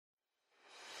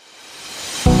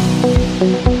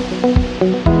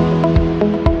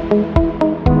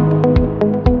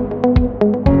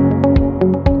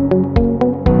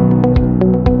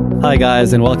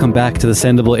guys, and welcome back to the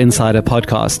Sendible Insider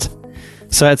podcast.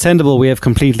 So at Sendible, we have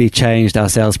completely changed our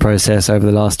sales process over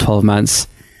the last 12 months.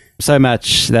 So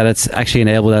much that it's actually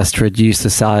enabled us to reduce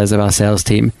the size of our sales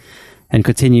team and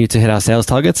continue to hit our sales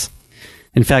targets.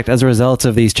 In fact, as a result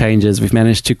of these changes, we've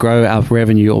managed to grow our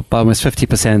revenue by almost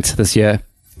 50% this year,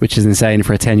 which is insane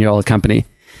for a 10-year-old company.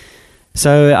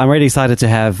 So I'm really excited to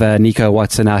have Nico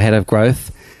Watson, our head of growth,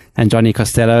 and Johnny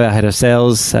Costello, our head of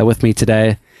sales, with me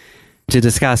today to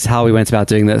discuss how we went about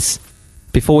doing this.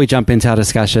 Before we jump into our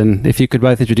discussion, if you could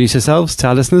both introduce yourselves to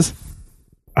our listeners.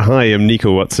 Hi, I'm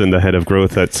Nico Watson, the head of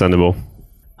growth at Sendible.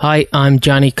 Hi, I'm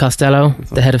Johnny Costello,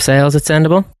 the head of sales at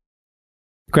Sendible.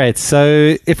 Great.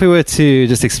 So if we were to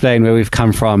just explain where we've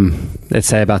come from, let's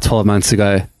say about 12 months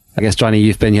ago, I guess, Johnny,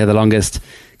 you've been here the longest.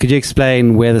 Could you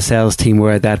explain where the sales team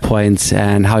were at that point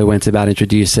and how we went about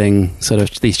introducing sort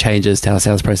of these changes to our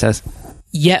sales process?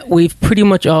 Yeah, we've pretty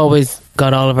much always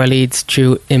got all of our leads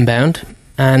through inbound.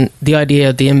 And the idea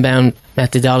of the inbound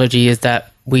methodology is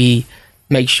that we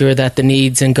make sure that the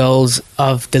needs and goals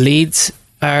of the leads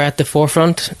are at the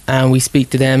forefront, and we speak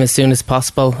to them as soon as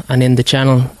possible and in the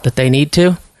channel that they need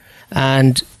to.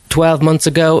 And 12 months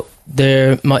ago,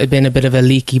 there might have been a bit of a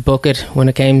leaky bucket when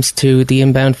it came to the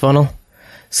inbound funnel.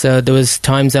 So there was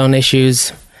time zone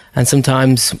issues, and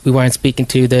sometimes we weren't speaking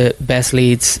to the best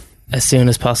leads as soon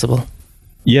as possible.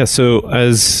 Yeah, so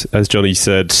as Johnny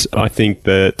said, I think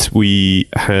that we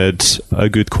had a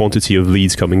good quantity of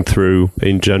leads coming through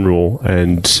in general,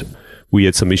 and we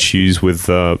had some issues with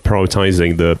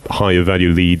prioritizing the higher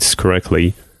value leads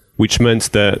correctly, which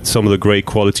meant that some of the great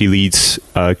quality leads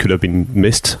could have been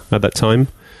missed at that time.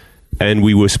 And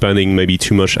we were spending maybe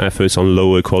too much effort on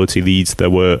lower quality leads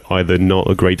that were either not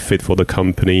a great fit for the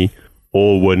company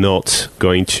or were not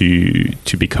going to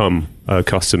become a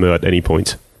customer at any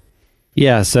point.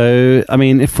 Yeah, so, I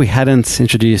mean, if we hadn't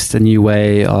introduced a new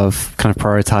way of kind of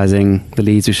prioritizing the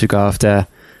leads we should go after,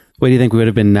 where do you think we would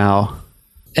have been now?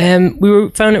 We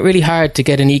found it really hard to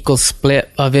get an equal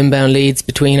split of inbound leads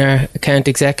between our account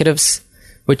executives,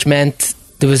 which meant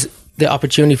there was the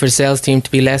opportunity for the sales team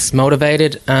to be less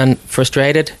motivated and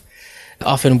frustrated.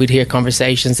 Often we'd hear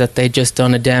conversations that they'd just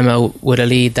done a demo with a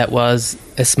lead that was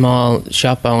a small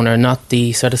shop owner, not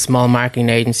the sort of small marketing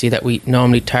agency that we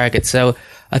normally target. So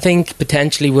I think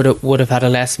potentially would have had a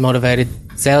less motivated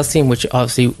sales team, which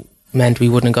obviously meant we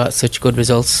wouldn't have got such good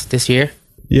results this year.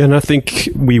 Yeah, and I think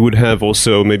we would have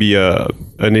also maybe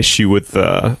an issue with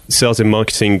sales and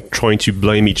marketing trying to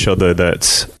blame each other, that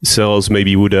sales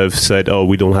maybe would have said, oh,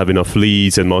 we don't have enough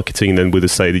leads, and marketing then would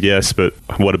have said, yes, but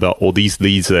what about all these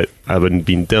leads that haven't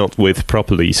been dealt with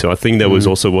properly? So I think that was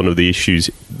also one of the issues.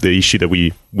 The issue that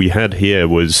we had here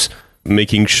was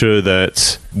making sure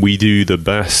that we do the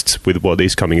best with what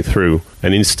is coming through.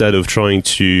 And instead of trying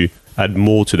to add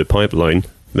more to the pipeline,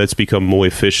 let's become more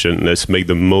efficient. Let's make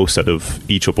the most out of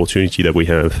each opportunity that we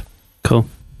have. Cool.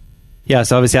 Yeah,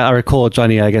 so obviously I recall,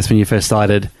 Johnny, I guess when you first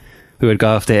started, we would go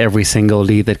after every single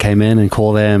lead that came in and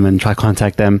call them and try to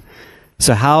contact them.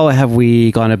 So how have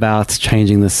we gone about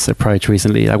changing this approach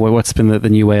recently? Like, what's been the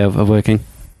new way of working?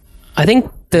 I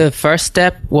think the first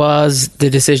step was the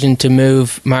decision to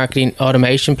move marketing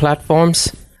automation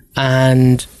platforms,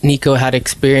 and Nico had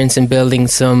experience in building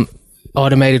some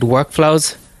automated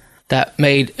workflows that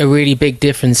made a really big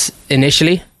difference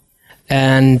initially.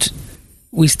 And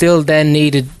we still then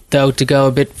needed, though, to go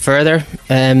a bit further.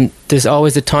 There's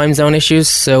always the time zone issues.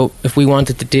 So if we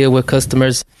wanted to deal with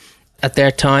customers at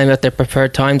their time, at their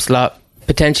preferred time slot,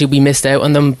 potentially we missed out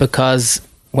on them, because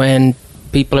when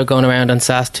people are going around on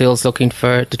SaaS tools looking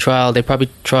for the trial, they probably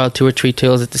trial 2 or 3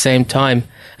 tools at the same time.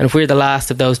 And if we're the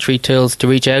last of those 3 tools to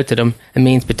reach out to them, it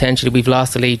means potentially we've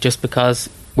lost a lead just because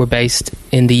we're based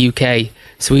in the UK.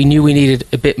 So we knew we needed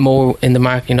a bit more in the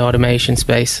marketing automation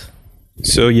space.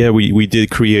 So yeah, we did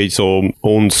create our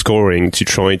own scoring to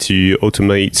try to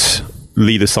automate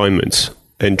lead assignments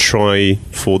and try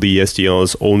for the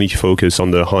SDRs only focus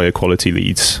on the higher quality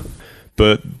leads.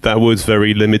 But that was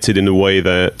very limited in the way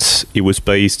that it was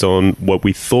based on what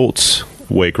we thought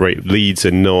were great leads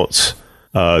and not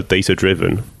data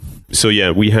driven. So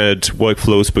yeah, we had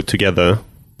workflows put together.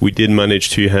 We did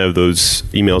manage to have those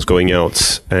emails going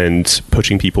out and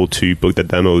pushing people to book their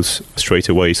demos straight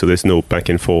away. So there's no back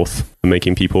and forth,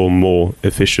 making people more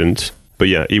efficient. But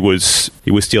yeah, it was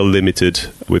still limited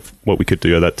with what we could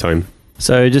do at that time.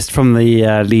 So just from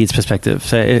the leads perspective,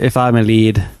 so if I'm a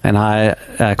lead and I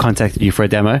contact you for a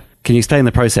demo, can you explain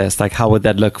the process? Like, how would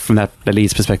that look from the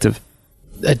leads perspective?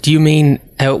 Do you mean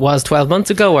how it was 12 months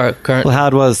ago or current? Well, how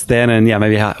it was then, and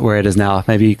maybe where it is now.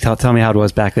 Maybe tell me how it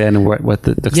was back then and what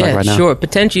it looks like right now. Yeah, sure.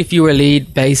 Potentially, if you were a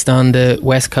lead based on the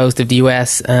west coast of the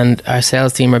US and our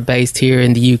sales team are based here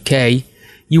in the UK,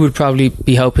 you would probably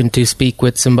be hoping to speak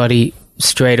with somebody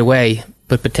straight away.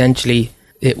 But potentially,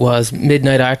 it was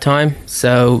midnight our time,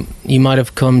 so you might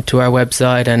have come to our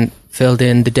website and filled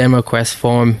in the demo request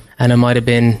form, and it might have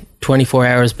been 24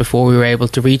 hours before we were able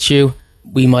to reach you.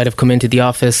 We might have come into the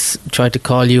office, tried to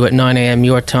call you at 9 a.m.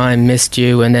 your time, missed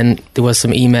you, and then there was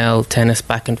some email tennis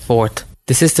back and forth.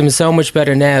 The system is so much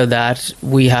better now that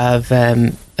we have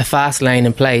a fast lane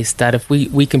in place that if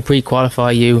we can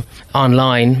pre-qualify you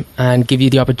online and give you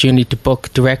the opportunity to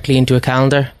book directly into a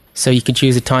calendar, so you can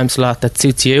choose a time slot that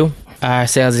suits you. Our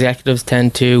sales executives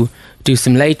tend to do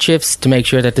some late shifts to make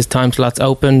sure that this time slot's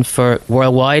open for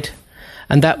worldwide.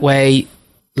 And that way,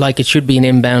 like it should be an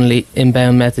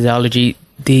inbound methodology,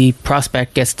 the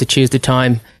prospect gets to choose the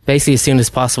time basically as soon as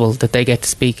possible that they get to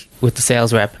speak with the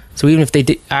sales rep. So even if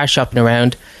they are shopping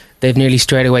around, they've nearly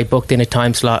straight away booked in a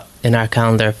time slot in our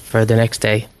calendar for the next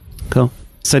day. Cool.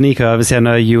 So Nico, obviously I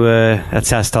know you were at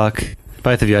SaaStock.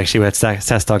 Both of you actually were at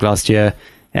SaaStock last year,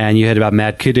 and you heard about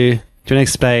Mad Kudu. Do you want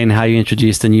to explain how you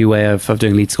introduced a new way of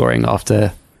doing lead scoring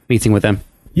after meeting with them?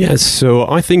 Yes, so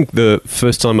I think the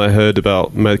first time I heard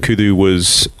about Mad Kudu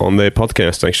was on their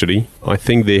podcast, actually. I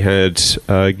think they had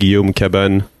Guillaume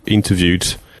Cabane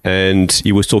interviewed, and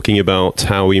he was talking about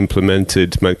how he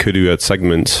implemented Mad Kudu at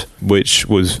Segment, which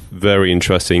was very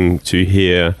interesting to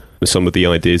hear some of the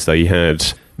ideas that he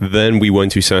had. Then we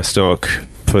went to SaaStock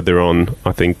further on,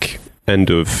 I think, end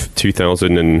of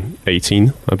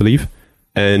 2018, I believe.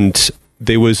 And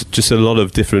there was just a lot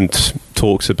of different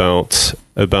talks about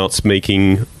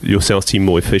making your sales team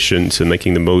more efficient and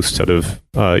making the most out of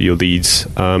your leads.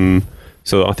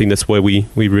 So I think that's where we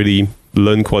really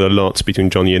learned quite a lot between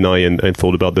Johnny and I and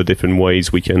thought about the different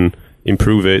ways we can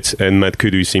improve it. And Mad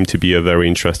Kudu seemed to be a very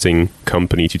interesting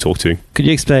company to talk to. Could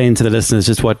you explain to the listeners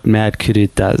just what Mad Kudu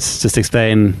does? Just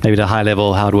explain maybe at a high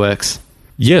level how it works.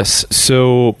 Yes.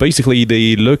 So basically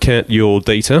they look at your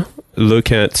data,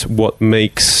 look at what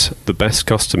makes the best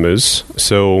customers.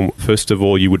 So first of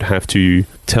all, you would have to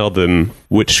tell them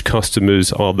which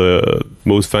customers are the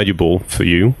most valuable for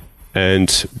you.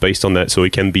 And based on that, so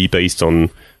it can be based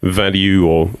on value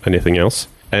or anything else.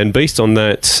 And based on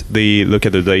that, they look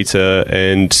at the data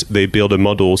and they build a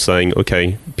model saying,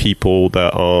 okay, people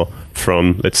that are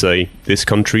from, let's say, this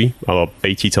country are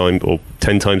 80 times or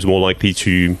 10 times more likely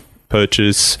to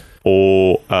purchase,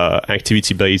 or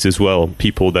activity-based as well.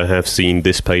 People that have seen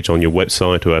this page on your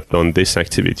website or have done this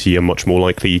activity are much more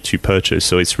likely to purchase.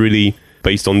 So it's really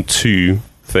based on two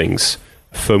things.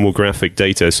 Firmographic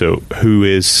data, so who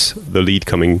is the lead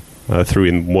coming through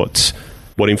and what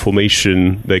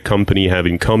information their company have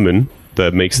in common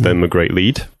that makes them a great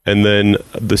lead. And then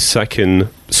the second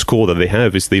score that they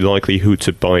have is the likelihood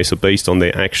to buy. So based on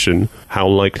their action, how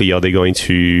likely are they going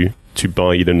to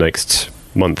buy the next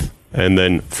month? And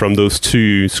then from those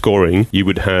two scoring, you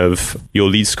would have your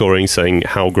lead scoring saying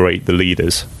how great the lead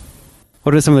is.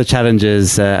 What are some of the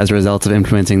challenges as a result of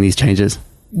implementing these changes?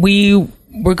 We're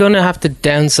going to have to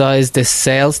downsize the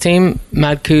sales team.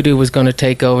 Mad Kudu was going to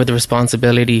take over the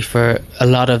responsibility for a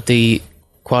lot of the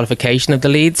qualification of the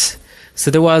leads. So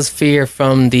there was fear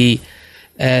from the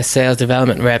sales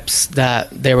development reps that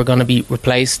they were going to be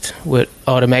replaced with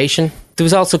automation. There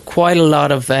was also quite a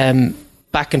lot of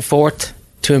back and forth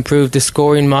to improve the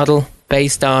scoring model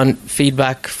based on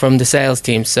feedback from the sales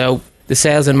team. So the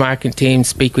sales and marketing teams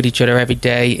speak with each other every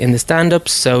day in the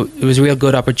stand-ups. So it was a real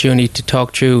good opportunity to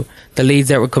talk through the leads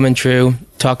that were coming through,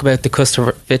 talk about the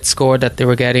customer fit score that they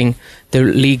were getting, the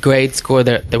lead grade score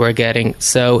that they were getting.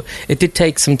 So it did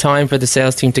take some time for the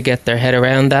sales team to get their head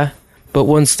around that. But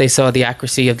once they saw the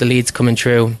accuracy of the leads coming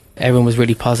through, everyone was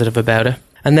really positive about it.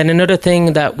 And then another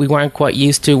thing that we weren't quite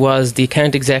used to was the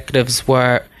account executives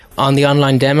were on the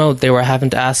online demo, they were having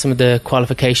to ask some of the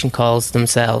qualification calls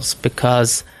themselves,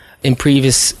 because in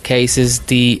previous cases,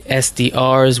 the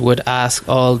SDRs would ask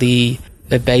all the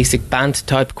basic BANT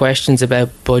type questions about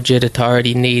budget,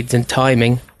 authority, needs and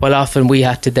timing, while often we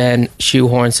had to then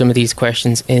shoehorn some of these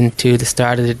questions into the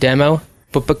start of the demo.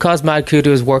 But because Mad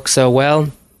Kudu has worked so well,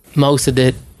 most of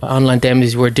the online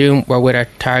demos we're doing were with our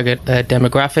target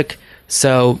demographic.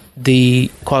 So the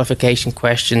qualification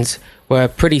questions were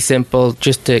pretty simple,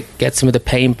 just to get some of the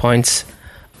pain points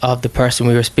of the person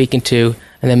we were speaking to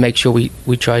and then make sure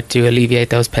we tried to alleviate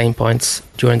those pain points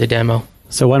during the demo.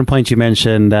 So one point you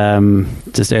mentioned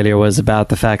just earlier was about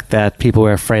the fact that people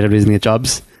were afraid of losing their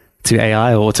jobs to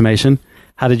AI or automation.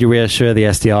 How did you reassure the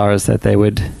SDRs that they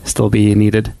would still be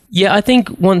needed? Yeah, I think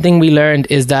one thing we learned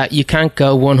is that you can't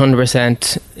go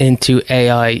 100% into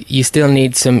AI. You still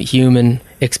need some human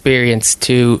experience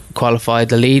to qualify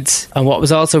the leads. And what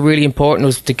was also really important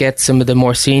was to get some of the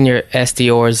more senior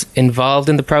SDRs involved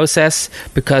in the process,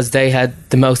 because they had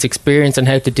the most experience on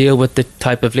how to deal with the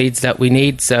type of leads that we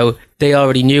need. So they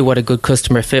already knew what a good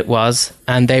customer fit was,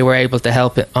 and they were able to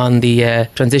help it on the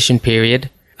transition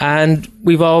period. And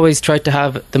we've always tried to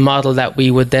have the model that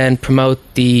we would then promote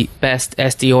the best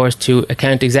SDRs to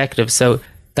account executives. So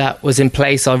that was in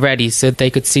place already, so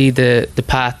they could see the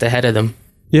path ahead of them.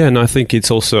 Yeah, and I think it's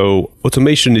also,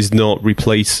 automation is not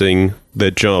replacing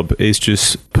their job. It's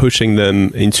just pushing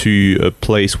them into a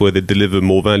place where they deliver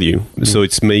more value. Mm-hmm. So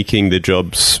it's making the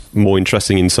jobs more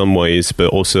interesting in some ways, but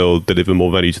also deliver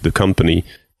more value to the company.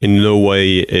 In no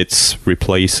way it's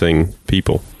replacing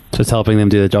people. So it's helping them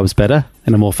do their jobs better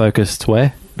in a more focused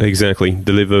way? Exactly.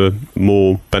 Deliver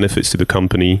more benefits to the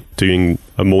company, doing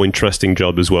a more interesting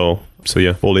job as well. So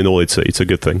yeah, all in all, it's a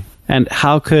good thing. And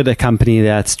how could a company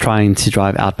that's trying to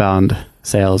drive outbound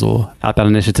sales or outbound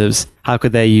initiatives, how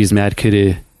could they use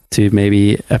MadKudu to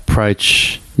maybe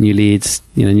approach new leads,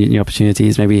 new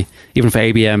opportunities, maybe even for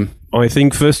ABM? I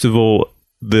think, first of all,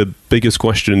 the biggest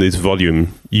question is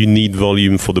volume. You need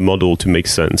volume for the model to make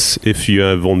sense. If you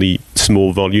have only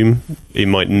small volume, it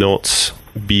might not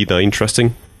be that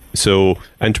interesting. So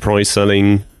enterprise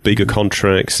selling, bigger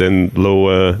contracts and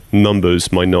lower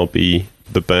numbers might not be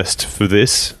the best for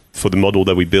this, for the model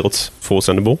that we built for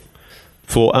Sendible.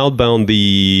 For outbound,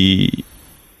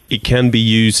 it can be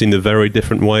used in a very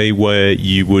different way, where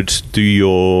you would do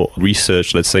your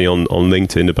research, let's say on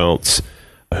LinkedIn, about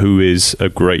who is a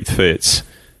great fit,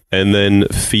 and then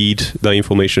feed that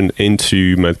information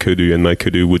into MadKudu, and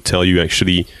MadKudu would tell you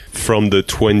actually from the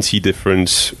 20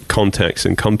 different contacts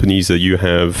and companies that you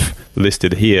have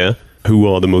listed here, who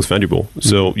are the most valuable. Mm-hmm.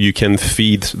 So you can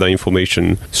feed that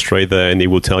information straight there, and it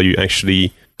will tell you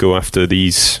actually go after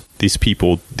these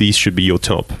people. These should be your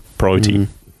top priority.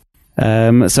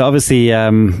 Mm-hmm. So obviously,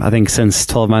 I think since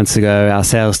 12 months ago, our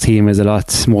sales team is a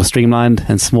lot more streamlined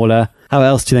and smaller. How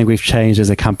else do you think we've changed as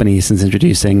a company since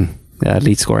introducing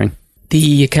lead scoring?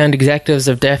 The account executives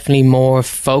are definitely more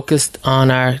focused on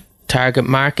our target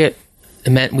market. It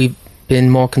meant we've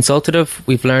been more consultative.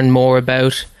 We've learned more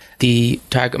about the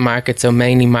target market, so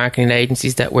mainly marketing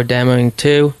agencies that we're demoing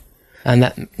to. And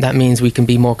that means we can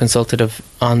be more consultative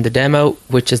on the demo,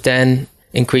 which has then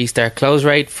increased our close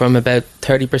rate from about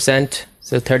 30%.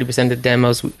 So 30% of the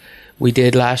demos we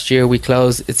did last year, we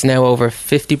closed. It's now over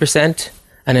 50%.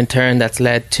 And in turn, that's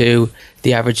led to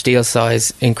the average deal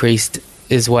size increased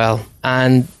as well.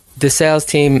 And the sales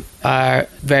team are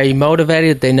very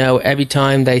motivated. They know every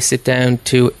time they sit down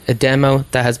to a demo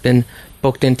that has been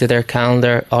booked into their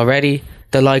calendar already,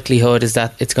 the likelihood is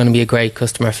that it's going to be a great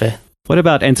customer fit. What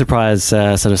about enterprise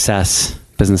sort of SaaS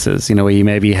businesses, where you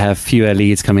maybe have fewer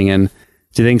leads coming in?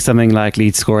 Do you think something like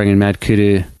lead scoring and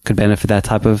MadKudu could benefit that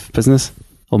type of business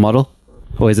or model?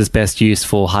 Or is this best used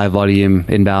for high volume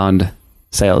inbound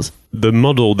sales? The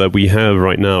model that we have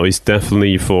right now is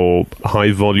definitely for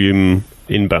high volume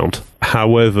inbound.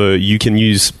 However, you can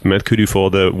use MadKudu for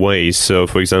other ways. So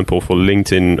for example, for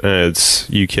LinkedIn ads,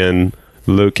 you can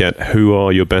look at who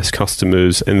are your best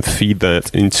customers and feed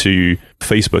that into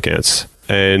Facebook ads.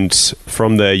 And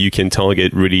from there, you can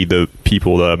target really the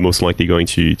people that are most likely going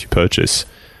to purchase.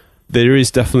 There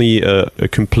is definitely a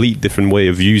complete different way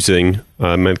of using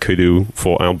MadKudu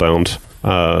for outbound.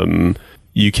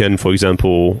 You can, for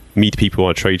example, meet people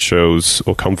at trade shows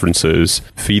or conferences,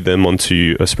 feed them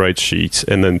onto a spreadsheet,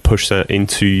 and then push that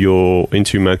into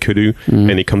MadKudu,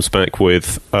 and it comes back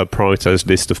with a prioritized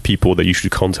list of people that you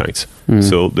should contact.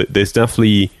 So there's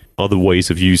definitely other ways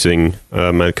of using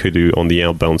MadKudu on the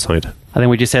outbound side. I think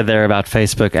what you said there about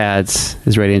Facebook ads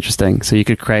is really interesting. So you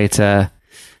could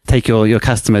take your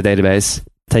customer database,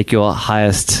 take your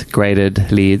highest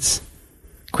graded leads,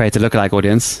 create a lookalike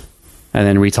audience, and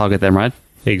then retarget them, right?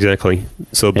 Exactly.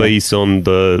 So based on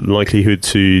the likelihood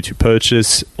to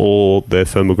purchase or their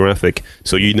firmographic.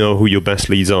 So you know who your best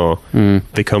leads are.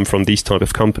 They come from this type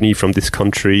of company, from this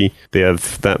country. They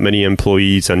have that many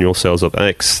employees, annual sales of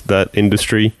X, that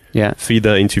industry. Yeah. Feed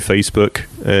that into Facebook,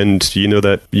 and you know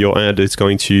that your ad is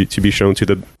going to be shown to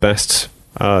the best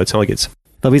targets.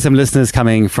 There'll be some listeners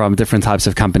coming from different types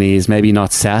of companies, maybe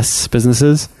not SaaS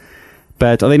businesses,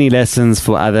 but are there any lessons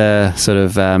for other sort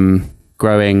of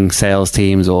growing sales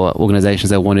teams or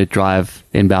organizations that want to drive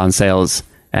inbound sales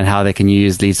and how they can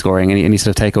use lead scoring? Any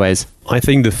sort of takeaways? I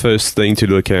think the first thing to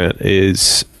look at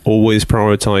is always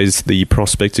prioritize the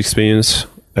prospect experience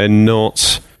and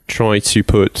not try to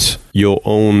put your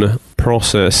own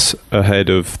process ahead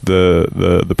of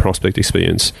the prospect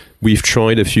experience. We've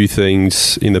tried a few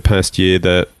things in the past year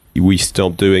that we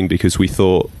stopped doing because we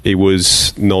thought it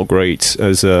was not great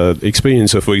as an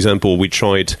experience. So, for example, we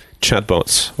tried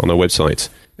chatbots on our website,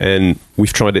 and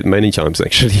we've tried it many times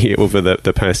actually over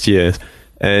the past year.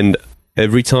 And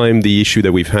every time the issue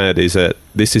that we've had is that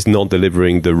this is not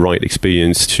delivering the right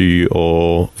experience to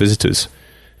our visitors.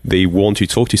 They want to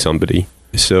talk to somebody.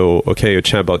 So, okay, a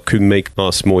chatbot could make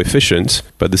us more efficient,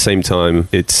 but at the same time,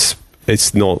 it's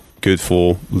not good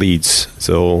for leads.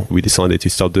 So we decided to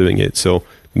stop doing it. So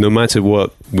no matter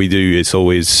what we do, it's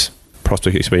always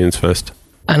prospect experience first.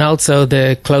 And also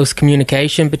the close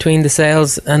communication between the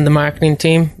sales and the marketing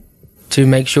team to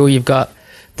make sure you've got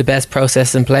the best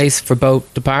process in place for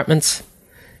both departments.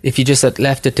 If you just had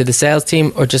left it to the sales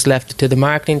team or just left it to the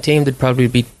marketing team, there'd probably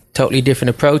be totally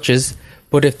different approaches.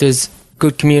 But if there's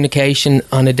good communication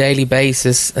on a daily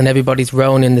basis and everybody's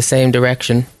rowing in the same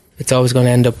direction, it's always going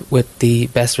to end up with the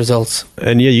best results.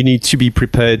 And yeah, you need to be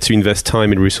prepared to invest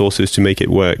time and resources to make it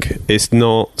work. It's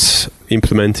not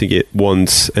implementing it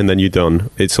once and then you're done.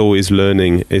 It's always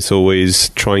learning. It's always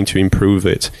trying to improve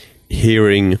it,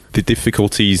 hearing the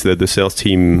difficulties that the sales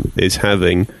team is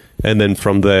having, and then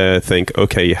from there think,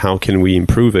 okay, how can we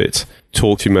improve it?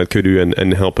 Talk to Matt Kudu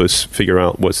and help us figure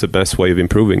out what's the best way of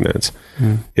improving that.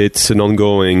 It's an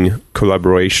ongoing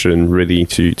collaboration really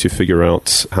to figure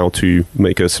out how to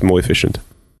make us more efficient.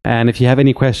 And if you have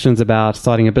any questions about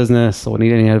starting a business or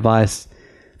need any advice,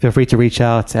 feel free to reach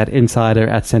out at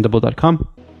insider@sendible.com,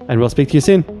 and we'll speak to you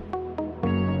soon.